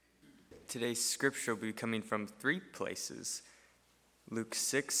Today's scripture will be coming from three places: Luke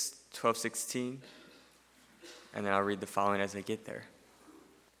 6:12-16, and then I'll read the following as I get there.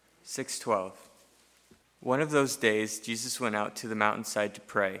 6:12. One of those days, Jesus went out to the mountainside to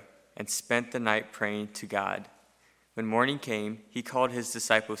pray and spent the night praying to God. When morning came, he called his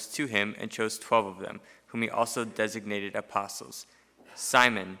disciples to him and chose 12 of them, whom he also designated apostles: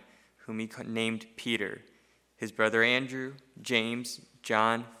 Simon, whom he named Peter, his brother Andrew, James,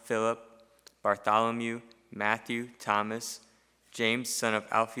 John, Philip, Bartholomew, Matthew, Thomas, James, son of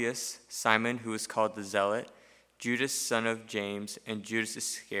Alphaeus, Simon, who was called the Zealot, Judas, son of James, and Judas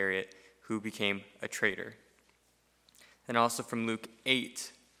Iscariot, who became a traitor. And also from Luke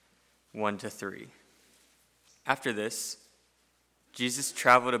 8:1-3. After this, Jesus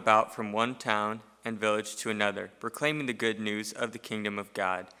traveled about from one town and village to another, proclaiming the good news of the kingdom of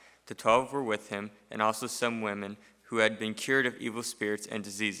God. The 12 were with him, and also some women who had been cured of evil spirits and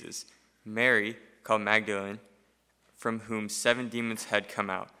diseases: Mary, called Magdalene, from whom 7 demons had come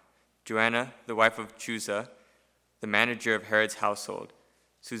out; Joanna, the wife of Chuza, the manager of Herod's household;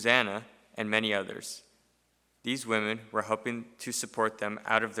 Susanna, and many others. These women were helping to support them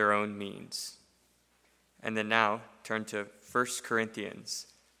out of their own means. And then now turn to 1 Corinthians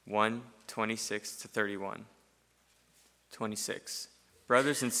 1:26-31. 26.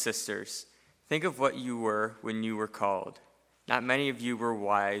 Brothers and sisters, think of what you were when you were called. Not many of you were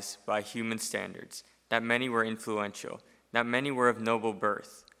wise by human standards. Not many were influential. Not many were of noble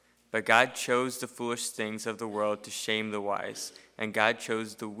birth. But God chose the foolish things of the world to shame the wise, and God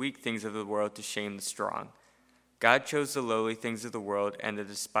chose the weak things of the world to shame the strong. God chose the lowly things of the world and the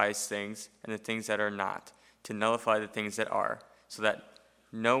despised things and the things that are not, to nullify the things that are, so that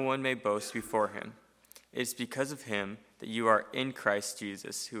no one may boast before him. It is because of him that you are in Christ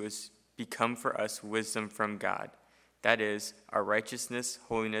Jesus, who has become for us wisdom from God. That is, our righteousness,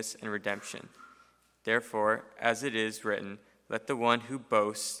 holiness, and redemption. Therefore, as it is written, let the one who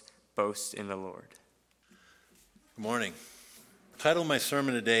boasts boast in the Lord. Good morning. The title of my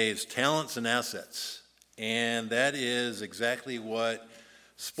sermon today is Talents and Assets. And that is exactly what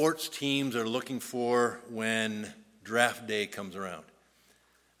sports teams are looking for when draft day comes around.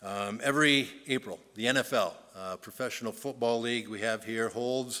 Every April, the NFL, professional football league we have here,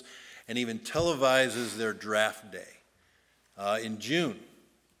 holds and even televises their draft day. In June,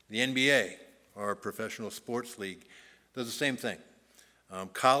 the NBA, our professional sports league, does the same thing.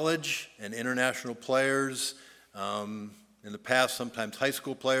 College and international players, in the past, sometimes high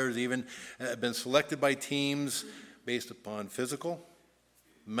school players even, have been selected by teams based upon physical,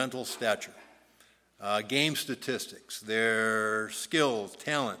 mental stature, game statistics, their skills,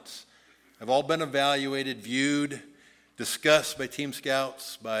 talents, have all been evaluated, viewed, discussed by team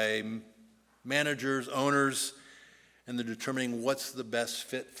scouts, by managers, owners, and they're determining what's the best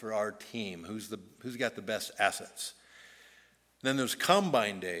fit for our team, who's got the best assets. Then there's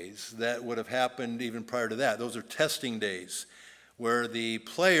combine days that would have happened even prior to that. Those are testing days where the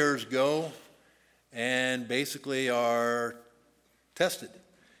players go and basically are tested.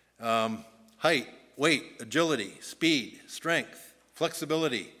 Height, weight, agility, speed, strength,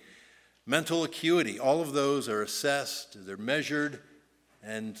 flexibility, mental acuity, all of those are assessed, they're measured,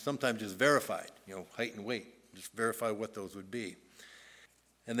 and sometimes just verified. Height and weight, just verify what those would be.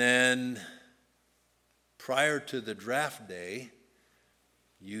 And then prior to the draft day,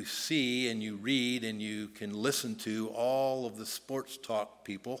 you see and you read and you can listen to all of the sports talk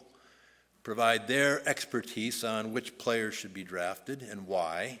people provide their expertise on which players should be drafted and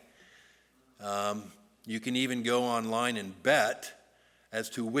why. You can even go online and bet as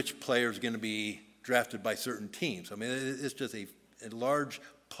to which player is going to be drafted by certain teams. I mean, it's just a large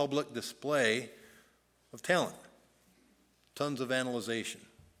public display of talent. Tons of analyzation,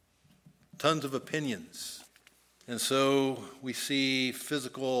 tons of opinions. And so we see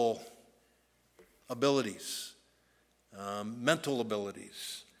physical abilities, mental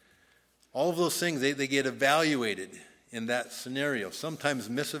abilities. All of those things, they get evaluated in that scenario. Sometimes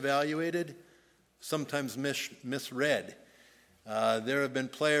misevaluated, sometimes misread. There have been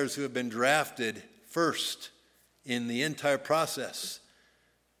players who have been drafted first in the entire process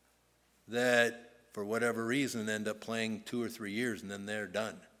that, for whatever reason, end up playing 2 or 3 years and then they're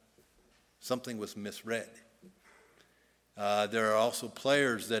done. Something was misread. There are also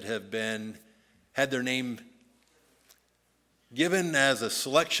players that have had their name given as a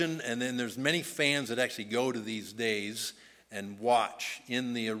selection, and then there's many fans that actually go to these days and watch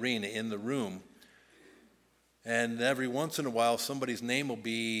in the arena, in the room. And every once in a while, somebody's name will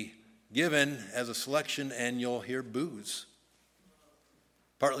be given as a selection, and you'll hear boos.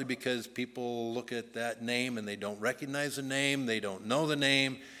 Partly because people look at that name and they don't recognize the name, they don't know the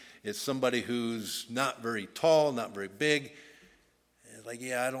name. It's somebody who's not very tall, not very big. And it's like,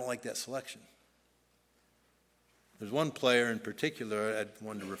 yeah, I don't like that selection. There's one player in particular I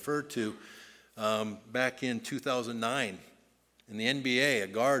wanted to refer to. Back in 2009, in the NBA, a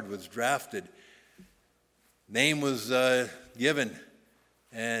guard was drafted. Name was given,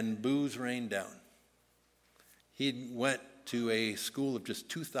 and boos rained down. He went to a school of just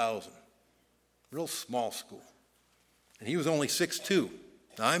 2,000, real small school. And he was only 6'2".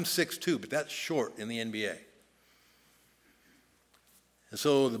 Now, I'm 6'2", but that's short in the NBA. And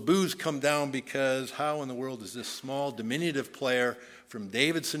so the boos come down because how in the world is this small, diminutive player from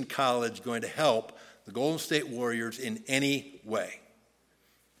Davidson College going to help the Golden State Warriors in any way?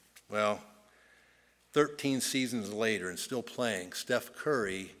 Well, 13 seasons later and still playing, Steph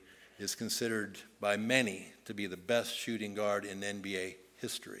Curry is considered by many to be the best shooting guard in NBA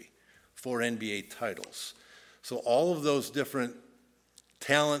history. 4 NBA titles. So all of those different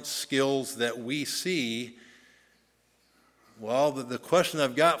talents, skills that we see, well, the question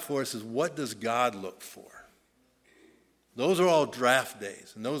I've got for us is, what does God look for? Those are all draft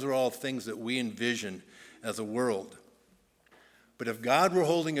days, and those are all things that we envision as a world. But if God were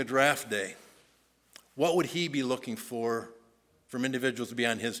holding a draft day, what would he be looking for from individuals to be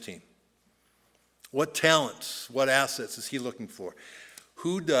on his team? What talents, what assets is he looking for?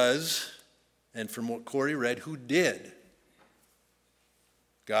 Who does, and from what Corey read, who did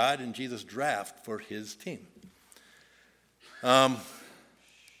God and Jesus draft for his team? So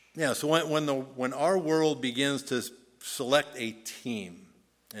when our world begins to select a team,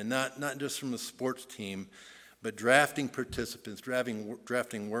 and not just from the sports team, but drafting participants,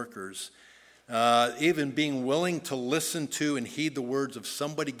 drafting workers, even being willing to listen to and heed the words of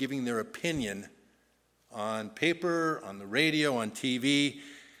somebody giving their opinion on paper, on the radio, on TV,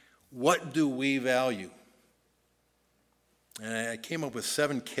 what do we value? And I came up with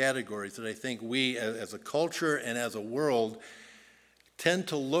 7 categories that I think we, as a culture and as a world, tend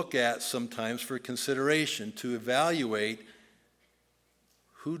to look at sometimes for consideration to evaluate,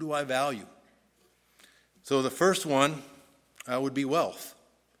 who do I value? So the first one would be wealth.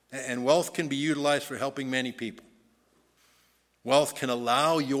 And wealth can be utilized for helping many people. Wealth can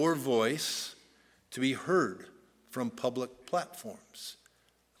allow your voice to be heard from public platforms.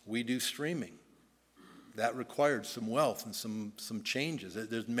 We do streaming. That required some wealth and some changes.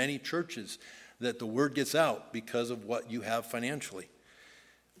 There's many churches that the word gets out because of what you have financially.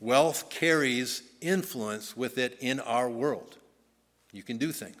 Wealth carries influence with it in our world. You can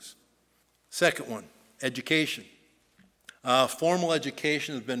do things. Second one, education. Formal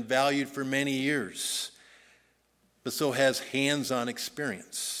education has been valued for many years, but so has hands-on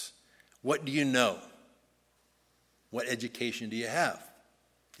experience. What do you know? What education do you have?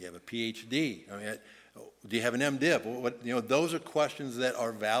 Do you have a PhD? Do you have an MDiv? Those are questions that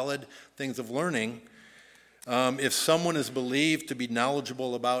are valid things of learning. If someone is believed to be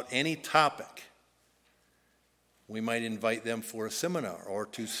knowledgeable about any topic, we might invite them for a seminar or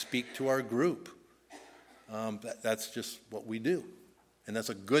to speak to our group. That's just what we do. And that's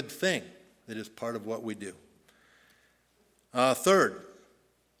a good thing that is part of what we do. Third,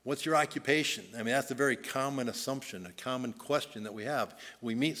 what's your occupation? That's a very common assumption, a common question that we have.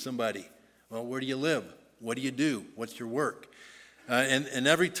 We meet somebody. Well, where do you live? What do you do? What's your work? And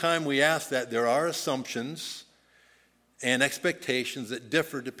every time we ask that, there are assumptions and expectations that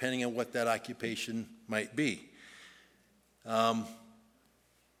differ depending on what that occupation might be.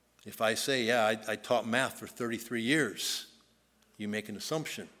 If I say, I taught math for 33 years, you make an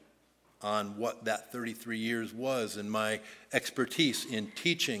assumption on what that 33 years was and my expertise in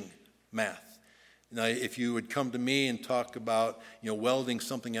teaching math. Now, if you would come to me and talk about, welding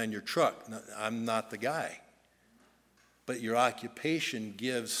something on your truck, I'm not the guy. But your occupation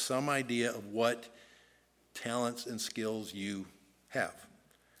gives some idea of what talents and skills you have.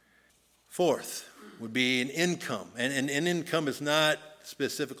 Fourth would be an income. And income is not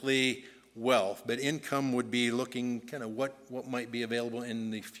specifically wealth, but income would be looking kind of what might be available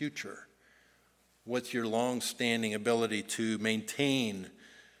in the future. What's your long-standing ability to maintain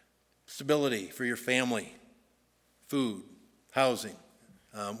stability for your family, food, housing,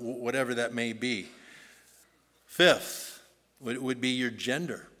 whatever that may be. Fifth would be your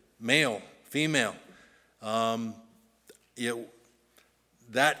gender, male, female. That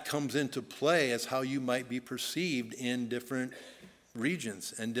comes into play as how you might be perceived in different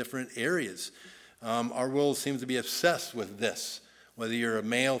regions and different areas. Our world seems to be obsessed with this, whether you're a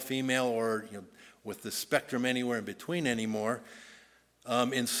male, female, or with the spectrum anywhere in between anymore.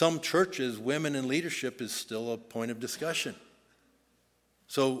 In some churches, women in leadership is still a point of discussion.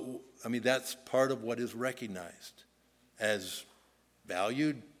 So, that's part of what is recognized as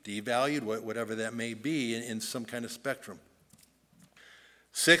valued, devalued, whatever that may be, in some kind of spectrum.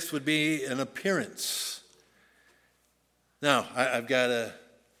 Sixth would be an appearance. Now, I've got a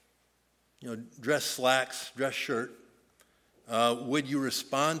dress slacks, dress shirt. Would you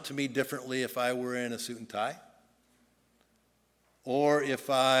respond to me differently if I were in a suit and tie? Or if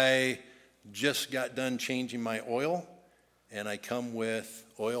I just got done changing my oil and I come with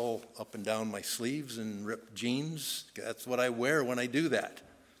oil up and down my sleeves and ripped jeans? That's what I wear when I do that.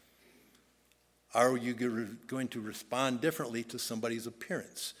 Are you going to respond differently to somebody's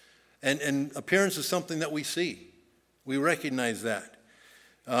appearance? And appearance is something that we see. We recognize that.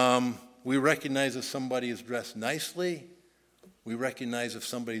 We recognize if somebody is dressed nicely. We recognize if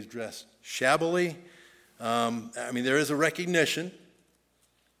somebody's dressed shabbily. There is a recognition.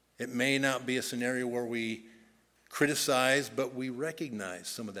 It may not be a scenario where we criticize, but we recognize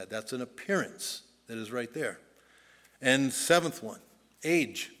some of that. That's an appearance that is right there. And seventh one,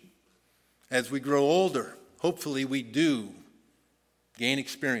 age. As we grow older, hopefully we do gain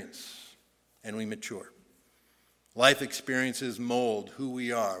experience and we mature. Life experiences mold who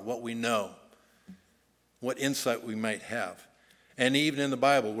we are, what we know, what insight we might have. And even in the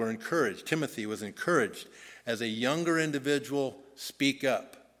Bible, we're encouraged. Timothy was encouraged as a younger individual, speak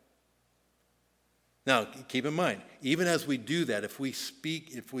up. Now, keep in mind, even as we do that, if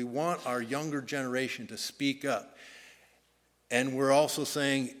we want our younger generation to speak up, and we're also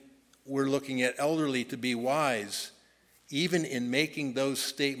saying we're looking at elderly to be wise, even in making those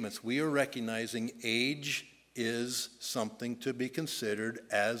statements, we are recognizing age is something to be considered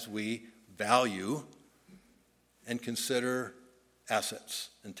as we value and consider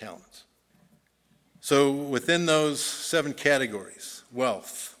assets and talents. So within those 7 categories,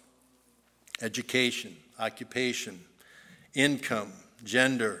 wealth, education, occupation, income,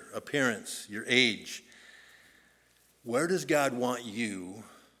 gender, appearance, your age, where does God want you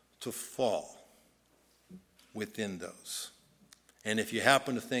to fall within those? And if you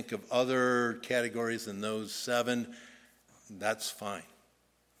happen to think of other categories than those 7, that's fine.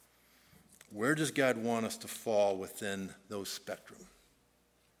 Where does God want us to fall within those spectrum?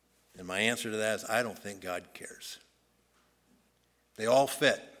 And my answer to that is I don't think God cares. They all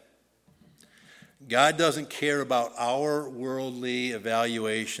fit. God doesn't care about our worldly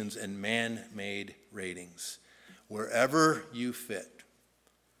evaluations and man-made ratings. Wherever you fit,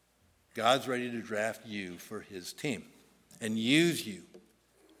 God's ready to draft you for his team and use you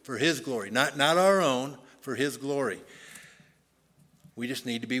for his glory. Not our own, for his glory. We just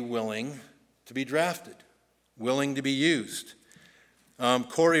need to be willing to be drafted, willing to be used.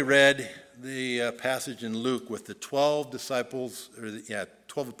 Corey read the passage in Luke with the 12 disciples,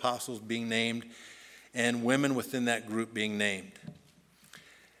 12 apostles being named, and women within that group being named.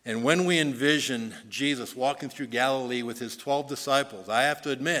 And when we envision Jesus walking through Galilee with his 12 disciples, I have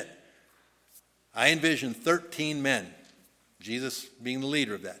to admit, I envision 13 men, Jesus being the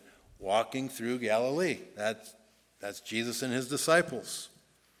leader of that, walking through Galilee. That's Jesus and his disciples.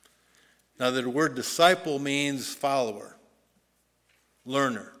 Now, the word disciple means follower,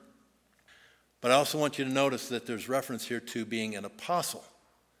 learner. But I also want you to notice that there's reference here to being an apostle.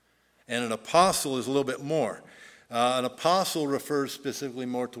 And an apostle is a little bit more. An apostle refers specifically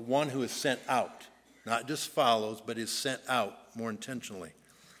more to one who is sent out, not just follows, but is sent out more intentionally.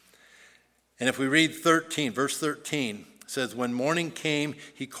 And if we read 13, verse 13, it says, when morning came,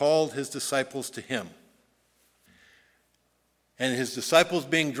 he called his disciples to him. And his disciples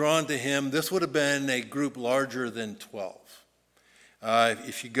being drawn to him, this would have been a group larger than 12.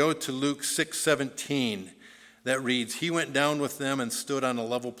 If you go to Luke 6:17, that reads, he went down with them and stood on a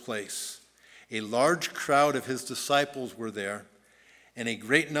level place. A large crowd of his disciples were there, and a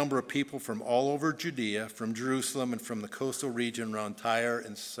great number of people from all over Judea, from Jerusalem, and from the coastal region around Tyre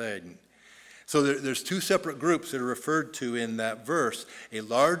and Sidon. So there's 2 separate groups that are referred to in that verse. A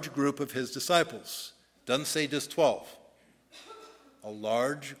large group of his disciples. Doesn't say just 12. A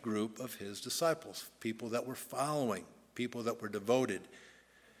large group of his disciples, people that were following, people that were devoted.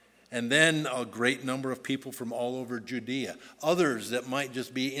 And then a great number of people from all over Judea, others that might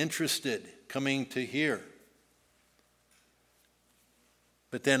just be interested, coming to hear.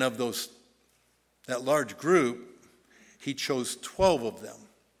 But then of that large group, he chose 12 of them,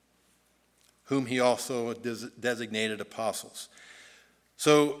 whom he also designated apostles.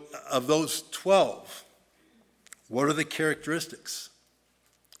 So of those 12, what are the characteristics?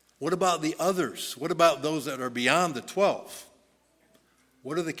 What about the others? What about those that are beyond the 12?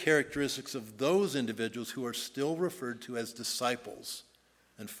 What are the characteristics of those individuals who are still referred to as disciples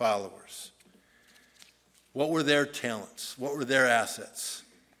and followers? What were their talents? What were their assets?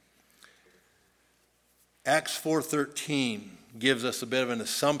 Acts 4:13 gives us a bit of an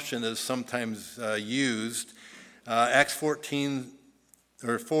assumption that is sometimes used. Acts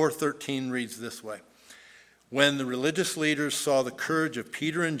 4:13 reads this way. When the religious leaders saw the courage of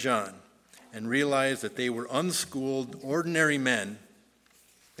Peter and John and realized that they were unschooled, ordinary men,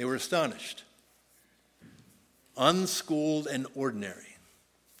 they were astonished. Unschooled and ordinary.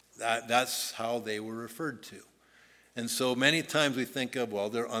 That's how they were referred to. And so many times we think of, well,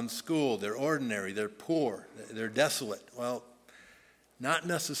 they're unschooled, they're ordinary, they're poor, they're desolate. Well, not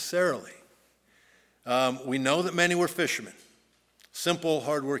necessarily. We know that many were fishermen, simple,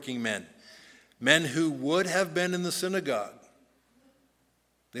 hardworking men. Men who would have been in the synagogue.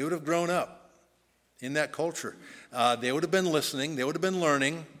 They would have grown up in that culture. They would have been listening. They would have been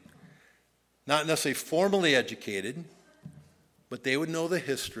learning. Not necessarily formally educated, but they would know the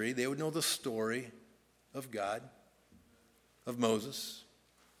history. They would know the story of God, of Moses.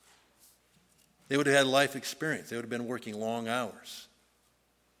 They would have had life experience. They would have been working long hours.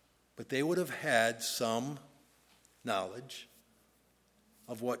 But they would have had some knowledge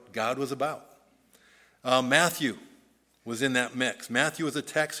of what God was about. Matthew was in that mix. Matthew was a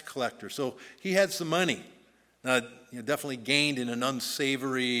tax collector, so he had some money. Definitely gained in an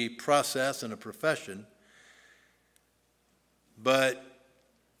unsavory process and a profession. But,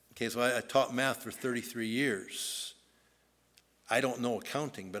 so I taught math for 33 years. I don't know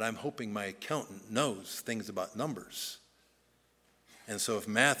accounting, but I'm hoping my accountant knows things about numbers. And so if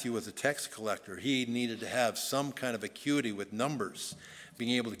Matthew was a tax collector, he needed to have some kind of acuity with numbers,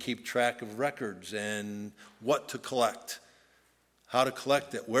 being able to keep track of records and what to collect, how to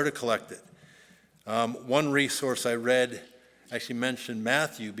collect it, where to collect it. One resource I read actually mentioned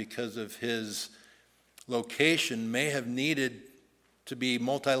Matthew because of his location may have needed to be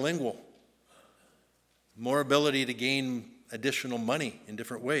multilingual, more ability to gain additional money in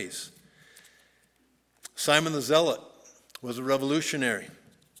different ways. Simon the Zealot was a revolutionary,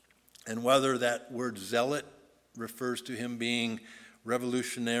 and whether that word zealot refers to him being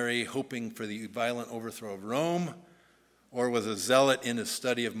revolutionary, hoping for the violent overthrow of Rome, or was a zealot in his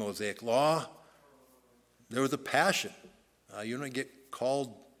study of Mosaic law, there was a passion. You don't get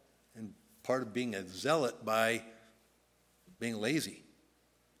called and part of being a zealot by being lazy.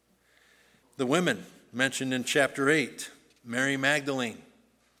 The women mentioned in chapter 8, Mary Magdalene,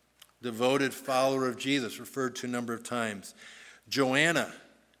 devoted follower of Jesus, referred to a number of times. Joanna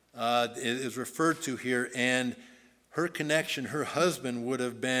is referred to here, and her connection, her husband would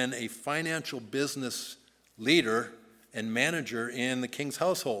have been a financial business leader and manager in the king's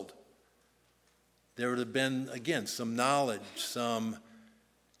household. There would have been, again, some knowledge, some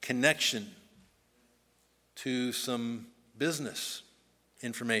connection to some business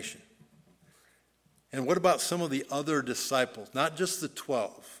information. And what about some of the other disciples, not just the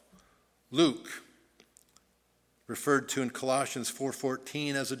 12? Luke, referred to in Colossians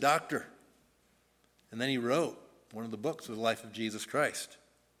 4:14 as a doctor. And then he wrote one of the books of the life of Jesus Christ.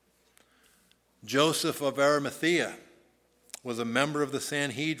 Joseph of Arimathea was a member of the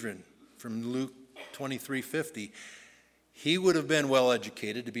Sanhedrin from Luke 23:50. He would have been well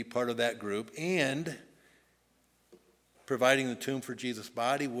educated to be part of that group, and providing the tomb for Jesus'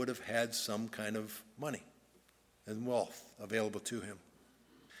 body would have had some kind of money and wealth available to him.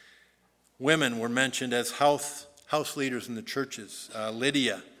 Women were mentioned as house leaders in the churches.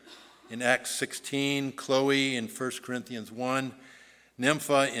 Lydia in Acts 16, Chloe in 1 Corinthians 1,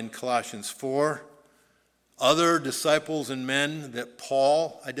 Nympha in Colossians 4. Other disciples and men that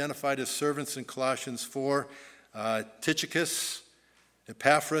Paul identified as servants in Colossians 4, Tychicus,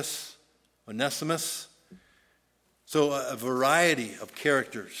 Epaphras, Onesimus. So a variety of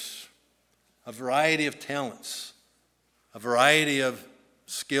characters, a variety of talents, a variety of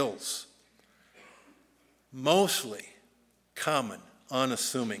skills. Mostly common,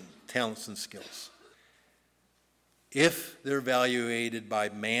 unassuming talents and skills. If they're evaluated by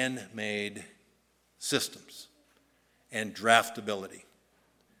man-made systems and draftability.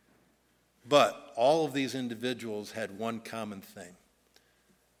 But all of these individuals had one common thing.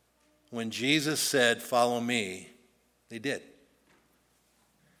 When Jesus said, "Follow me," they did.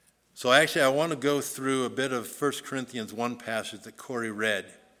 So actually I want to go through a bit of 1 Corinthians 1 passage that Corey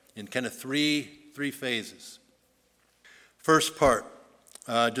read in kind of three phases. First part,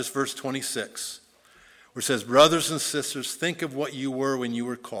 just verse 26, where it says, "Brothers and sisters, think of what you were when you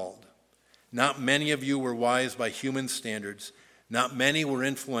were called. Not many of you were wise by human standards. Not many were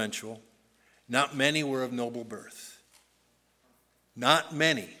influential. Not many were of noble birth." Not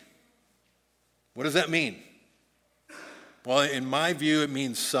many. What does that mean? Well, in my view, it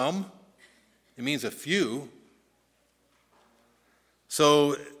means some. It means a few.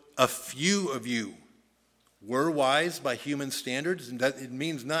 So a few of you were wise by human standards. And that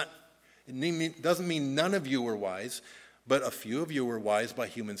it doesn't mean none of you were wise, but a few of you were wise by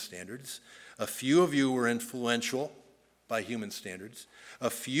human standards. A few of you were influential by human standards. A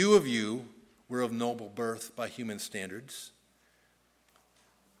few of you were of noble birth by human standards.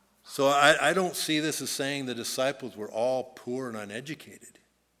 So I don't see this as saying the disciples were all poor and uneducated.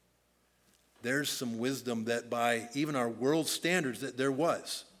 There's some wisdom that by even our world standards that there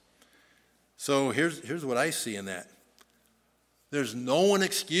was. So here's what I see in that. There's no one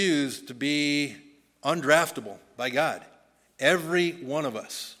excused to be undraftable by God. Every one of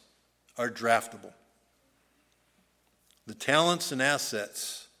us are draftable. The talents and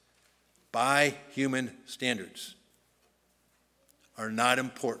assets by human standards are not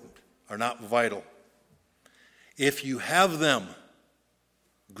important, are not vital. If you have them,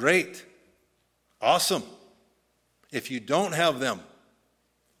 great, awesome. If you don't have them,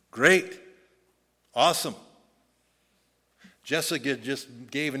 great, awesome. Jessica just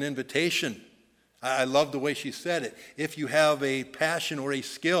gave an invitation. I love the way she said it. If you have a passion or a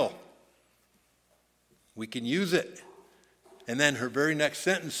skill, we can use it. And then her very next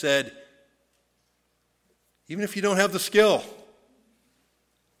sentence said, even if you don't have the skill,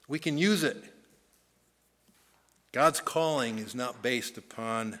 we can use it. God's calling is not based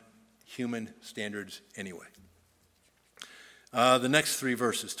upon human standards anyway. The next three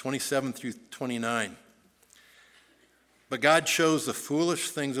verses, 27 through 29. But God chose the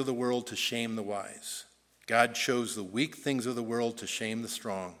foolish things of the world to shame the wise. God chose the weak things of the world to shame the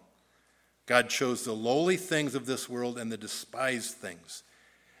strong. God chose the lowly things of this world and the despised things,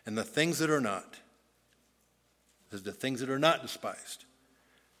 and the things that are not, despised,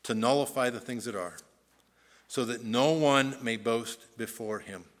 to nullify the things that are, so that no one may boast before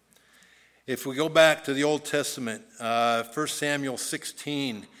him. If we go back to the Old Testament, 1 Samuel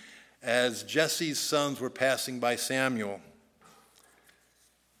 16, as Jesse's sons were passing by Samuel,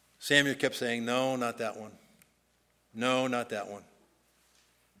 Samuel kept saying, no, not that one. No, not that one.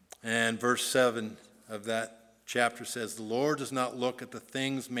 And verse 7 of that chapter says, the Lord does not look at the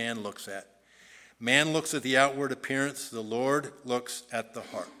things man looks at. Man looks at the outward appearance. The Lord looks at the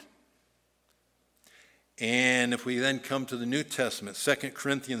heart. And if we then come to the New Testament, 2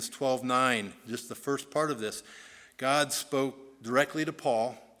 Corinthians 12:9, just the first part of this, God spoke directly to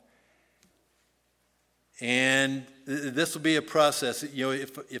Paul. And this will be a process. You know,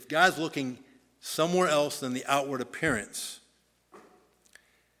 if God's looking somewhere else than the outward appearance,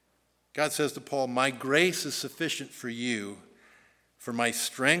 God says to Paul, my grace is sufficient for you, for my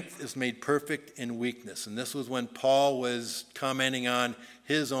strength is made perfect in weakness. And this was when Paul was commenting on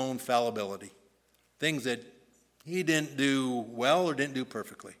his own fallibility, things that he didn't do well or didn't do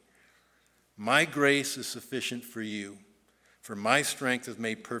perfectly. My grace is sufficient for you, for my strength is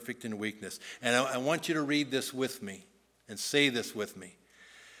made perfect in weakness. And I want you to read this with me and say this with me.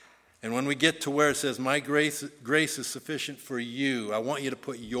 And when we get to where it says, my grace is sufficient for you, I want you to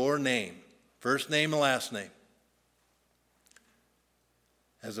put your name, first name and last name,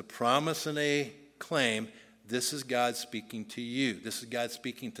 as a promise and a claim. This is God speaking to you. This is God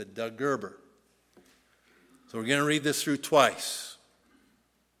speaking to Doug Gerber. So we're going to read this through twice.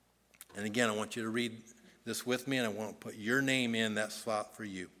 And again, I want you to read this with me, and I want to put your name in that slot for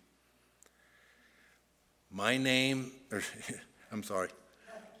you. My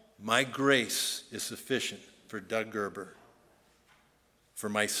grace is sufficient for Doug Gerber, for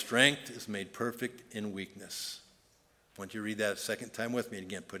my strength is made perfect in weakness. I want you to read that a second time with me, and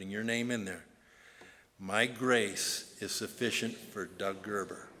again, putting your name in there. My grace is sufficient for Doug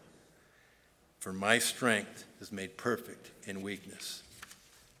Gerber, for my strength is made perfect in weakness.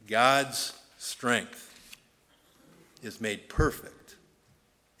 God's strength is made perfect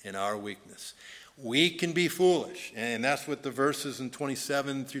in our weakness. We can be foolish, and that's what the verses in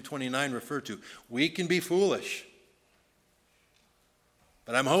 27 through 29 refer to. We can be foolish,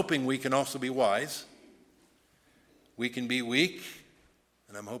 but I'm hoping we can also be wise. We can be weak,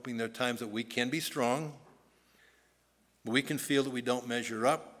 and I'm hoping there are times that we can be strong. But we can feel that we don't measure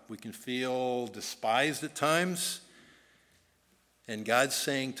up. We can feel despised at times. And God's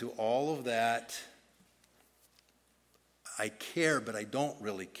saying to all of that, I care, but I don't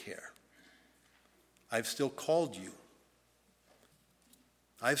really care. I've still called you.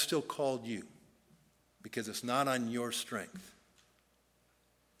 I've still called you because it's not on your strength.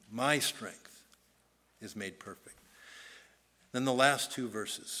 My strength is made perfect. Then the last two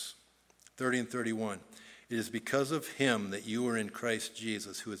verses, 30 and 31. It is because of him that you are in Christ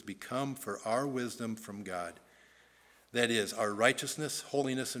Jesus, who has become for our wisdom from God. That is, our righteousness,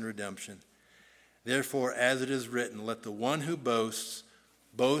 holiness, and redemption. Therefore, as it is written, let the one who boasts,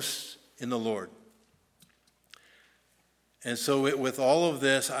 boast in the Lord. And so with all of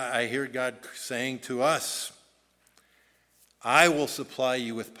this, I hear God saying to us, I will supply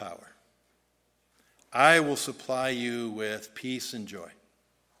you with power. I will supply you with peace and joy.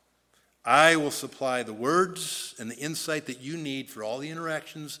 I will supply the words and the insight that you need for all the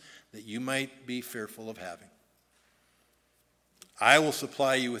interactions that you might be fearful of having. I will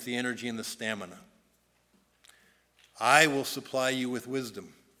supply you with the energy and the stamina. I will supply you with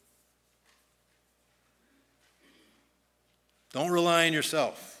wisdom. Don't rely on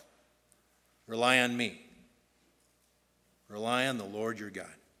yourself. Rely on me. Rely on the Lord your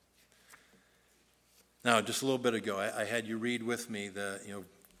God. Now, just a little bit ago, I had you read with me the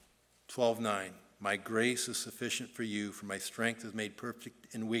 12:9. My grace is sufficient for you, for my strength is made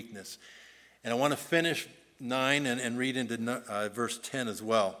perfect in weakness. And I want to finish 9 and read into verse 10 as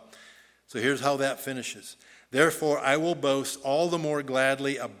well. So here's how that finishes. Therefore, I will boast all the more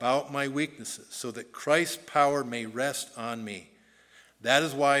gladly about my weaknesses, so that Christ's power may rest on me. That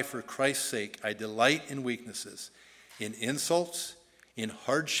is why, for Christ's sake, I delight in weaknesses, in insults, in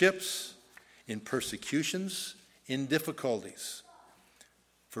hardships, in persecutions, in difficulties.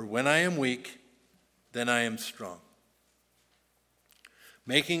 For when I am weak, then I am strong.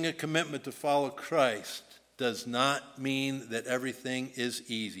 Making a commitment to follow Christ does not mean that everything is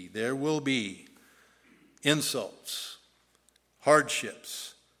easy. There will be insults,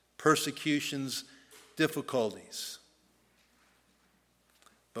 hardships, persecutions, difficulties.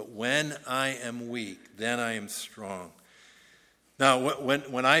 But when I am weak, then I am strong. Now,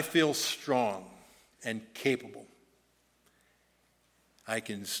 when I feel strong and capable, I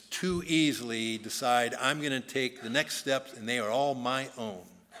can too easily decide I'm going to take the next steps, and they are all my own.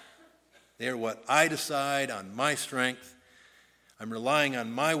 They are what I decide on my strength. I'm relying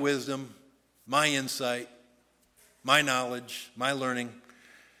on my wisdom, my insight, my knowledge, my learning.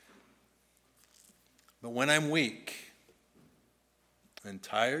 But when I'm weak and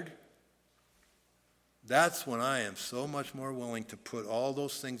tired, that's when I am so much more willing to put all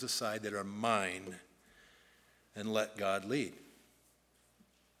those things aside that are mine and let God lead.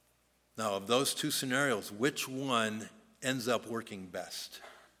 Now, of those two scenarios, which one ends up working best?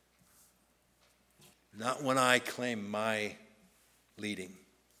 Not when I claim my leading,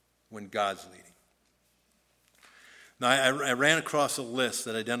 when God's leading. Now, I ran across a list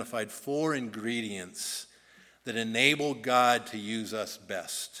that identified 4 ingredients that enable God to use us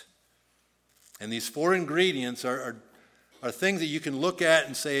best. And these 4 ingredients are things that you can look at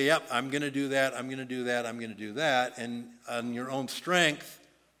and say, yep, I'm going to do that, I'm going to do that, I'm going to do that. And on your own strength,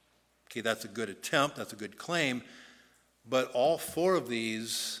 okay, that's a good attempt, that's a good claim. But all 4 of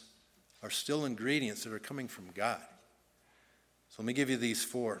these are still ingredients that are coming from God. So let me give you these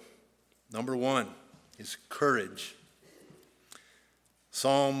 4. Number 1 is courage.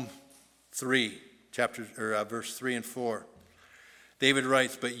 Psalm 3, verse 3 and 4. David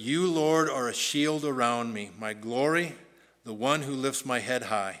writes, "But you, Lord, are a shield around me, my glory, the one who lifts my head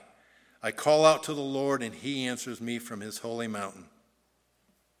high. I call out to the Lord, and he answers me from his holy mountain."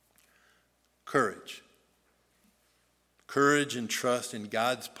 Courage. Courage and trust in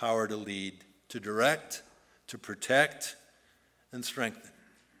God's power to lead, to direct, to protect, and strengthen.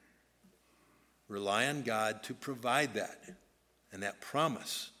 Rely on God to provide that, and that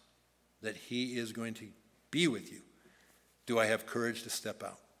promise that he is going to be with you. Do I have courage to step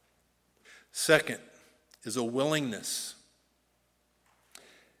out? Second is a willingness.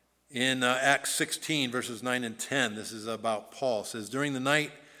 In Acts 16, verses 9 and 10, this is about Paul. It says, "During the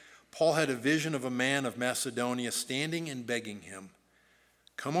night, Paul had a vision of a man of Macedonia standing and begging him,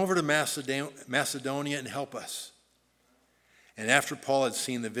 'Come over to Macedonia and help us.' And after Paul had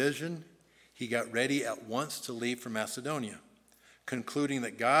seen the vision, he got ready at once to leave for Macedonia, concluding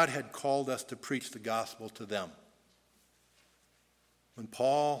that God had called us to preach the gospel to them." When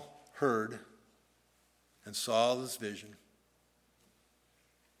Paul heard and saw this vision,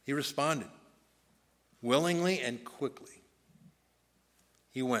 he responded willingly and quickly.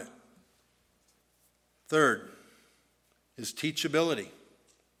 He went. Third is teachability.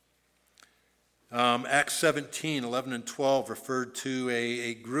 Acts 17, 11 and 12 referred to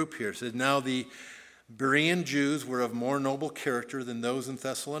a group here. It says, "Now the Berean Jews were of more noble character than those in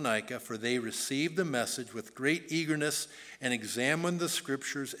Thessalonica, for they received the message with great eagerness and examined the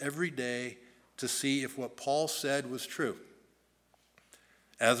scriptures every day to see if what Paul said was true.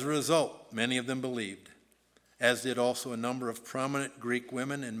 As a result, many of them believed, as did also a number of prominent Greek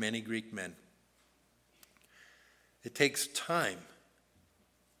women and many Greek men." It takes time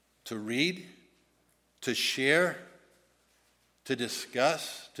to read, to share, to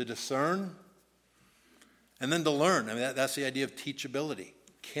discuss, to discern, and then to learn. I mean, that's the idea of teachability.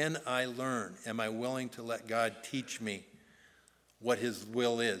 Can I learn? Am I willing to let God teach me? what his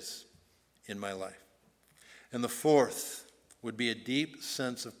will is in my life. And the fourth would be a deep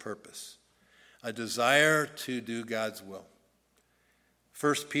sense of purpose, a desire to do God's will.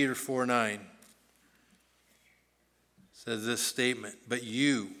 1 Peter 4:9 says this statement, "But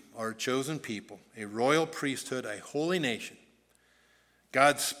you are a chosen people, a royal priesthood, a holy nation,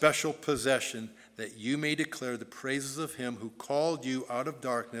 God's special possession, that you may declare the praises of him who called you out of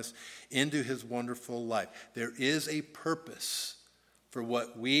darkness into his wonderful light." There is a purpose for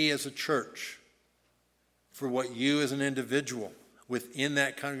what we as a church, for what you as an individual within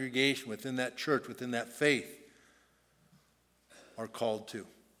that congregation, within that church, within that faith are called to.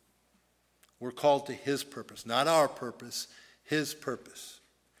 We're called to his purpose, not our purpose, his purpose,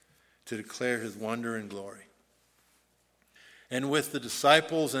 to declare his wonder and glory. And with the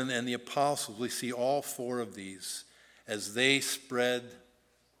disciples and the apostles, we see all four of these as they spread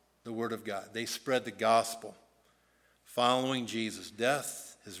the word of God. They spread the gospel, following Jesus'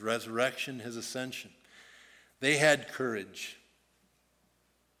 death, his resurrection, his ascension. They had courage.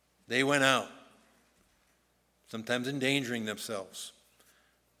 They went out, sometimes endangering themselves.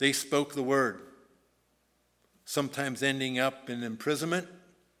 They spoke the word, sometimes ending up in imprisonment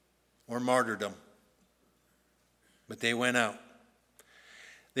or martyrdom. But they went out.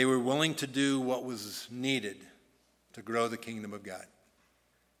 They were willing to do what was needed to grow the kingdom of God.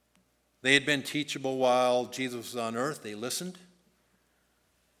 They had been teachable while Jesus was on earth. They listened.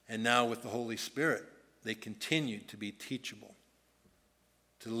 And now with the Holy Spirit, they continued to be teachable,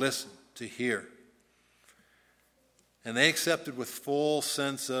 to listen, to hear. And they accepted with full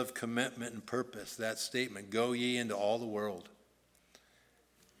sense of commitment and purpose that statement, "Go ye into all the world."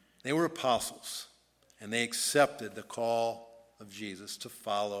 They were apostles, and they accepted the call of Jesus to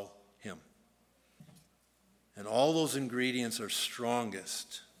follow him. And all those ingredients are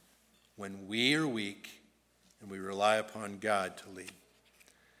strongest when we are weak and we rely upon God to lead.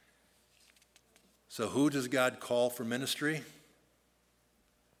 So who does God call for ministry?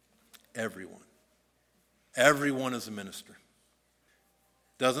 Everyone. Everyone is a minister.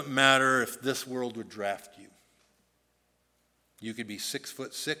 Doesn't matter if this world would draft you. You could be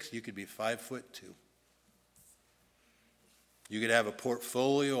 6'6", you could be 5'2". You could have a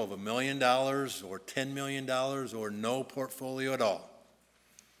portfolio of $1 million or $10 million or no portfolio at all.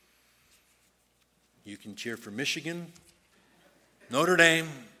 You can cheer for Michigan, Notre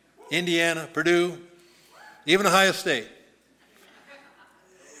Dame, Indiana, Purdue, even Ohio State.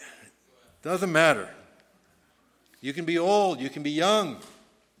 Doesn't matter. You can be old, you can be young.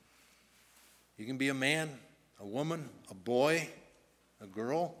 You can be a man, a woman, a boy, a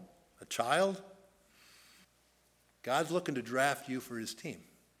girl, a child. God's looking to draft you for his team.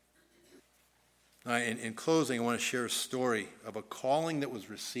 Now, in closing, I want to share a story of a calling that was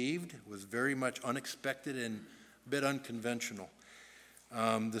received. It was very much unexpected and a bit unconventional.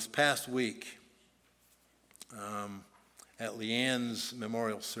 This past week, at Leanne's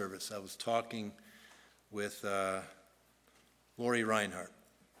memorial service, I was talking with Lori Reinhardt,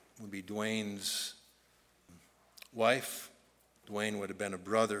 would be Dwayne's wife. Dwayne would have been a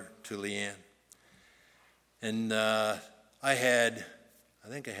brother to Leanne. And I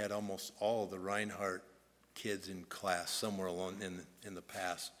think I had almost all of the Reinhardt kids in class somewhere along in the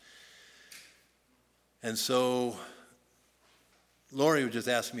past. And so Lori would just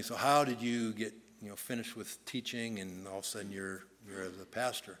ask me, "So how did you get finished with teaching and all of a sudden you're the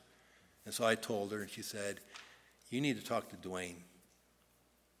pastor?" And so I told her, and she said, "You need to talk to Dwayne."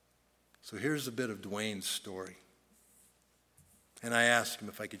 So here's a bit of Dwayne's story. And I asked him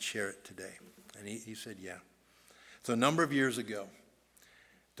if I could share it today. And he said, yeah. So a number of years ago,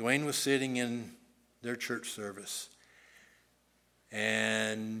 Dwayne was sitting in their church service.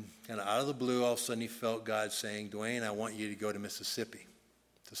 And kind of out of the blue, all of a sudden he felt God saying, "Dwayne, I want you to go to Mississippi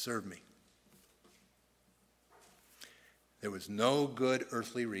to serve me." There was no good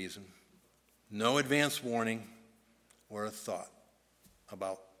earthly reason, no advance warning, or a thought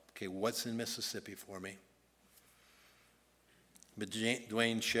about, okay, what's in Mississippi for me? But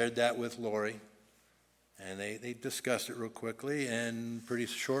Dwayne shared that with Lori, and they discussed it real quickly, and pretty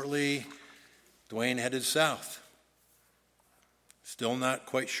shortly, Dwayne headed south. Still not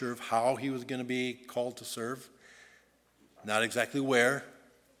quite sure of how he was going to be called to serve, not exactly where.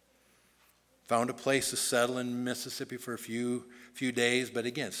 Found a place to settle in Mississippi for a few days, but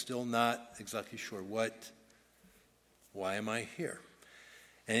again, still not exactly sure why am I here?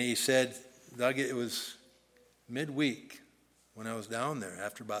 And he said, Doug, it was midweek when I was down there,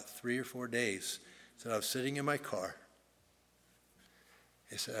 after about 3 or 4 days. He said, I was sitting in my car.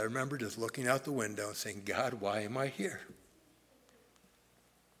 He said, I remember just looking out the window and saying, God, why am I here?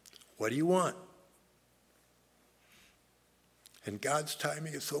 What do you want? And God's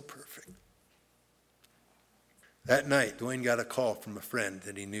timing is so perfect. That night, Dwayne got a call from a friend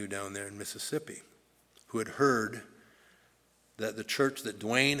that he knew down there in Mississippi who had heard that the church that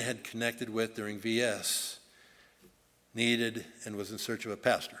Dwayne had connected with during VS needed and was in search of a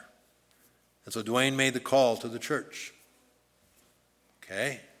pastor. And so Dwayne made the call to the church.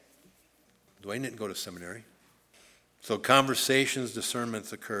 Okay. Dwayne didn't go to seminary. So conversations,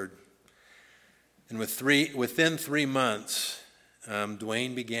 discernments occurred. And within 3 months,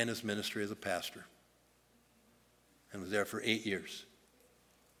 Dwayne began his ministry as a pastor and was there for 8 years.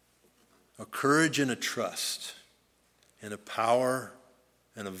 A courage and a trust and a power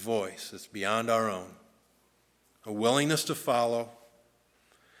and a voice that's beyond our own. A willingness to follow,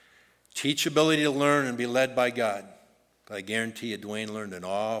 teachability to learn and be led by God. I guarantee you, Dwayne learned an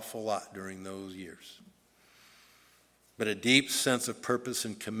awful lot during those years. But a deep sense of purpose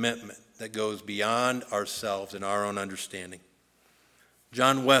and commitment that goes beyond ourselves and our own understanding.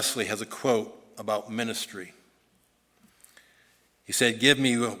 John Wesley has a quote about ministry. He said, "Give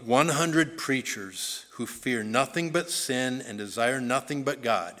me 100 preachers who fear nothing but sin and desire nothing but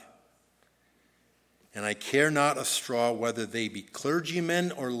God. And I care not a straw whether they be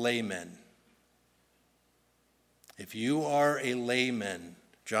clergymen or laymen." If you are a layman,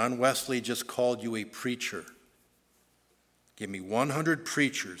 John Wesley just called you a preacher. Give me 100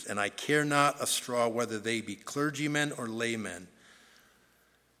 preachers, and I care not a straw whether they be clergymen or laymen.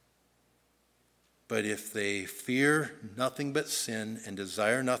 But if they fear nothing but sin and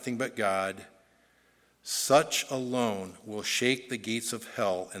desire nothing but God, such alone will shake the gates of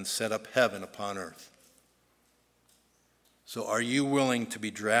hell and set up heaven upon earth. So are you willing to be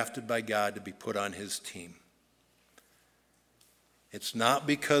drafted by God to be put on his team? It's not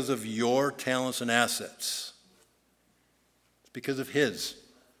because of your talents and assets. It's because of his.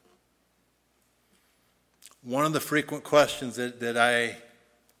 One of the frequent questions that I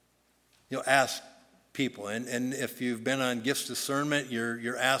ask people, and if you've been on Gifts Discernment,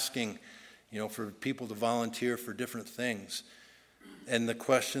 you're asking for people to volunteer for different things. And the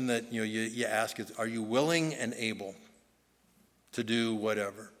question that you ask is, are you willing and able to do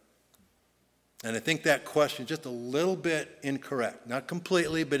whatever? And I think that question is just a little bit incorrect. Not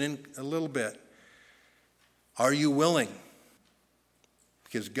completely, but a little bit. Are you willing?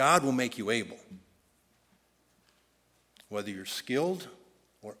 Because God will make you able. Whether you're skilled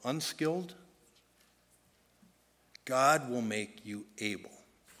or unskilled, God will make you able.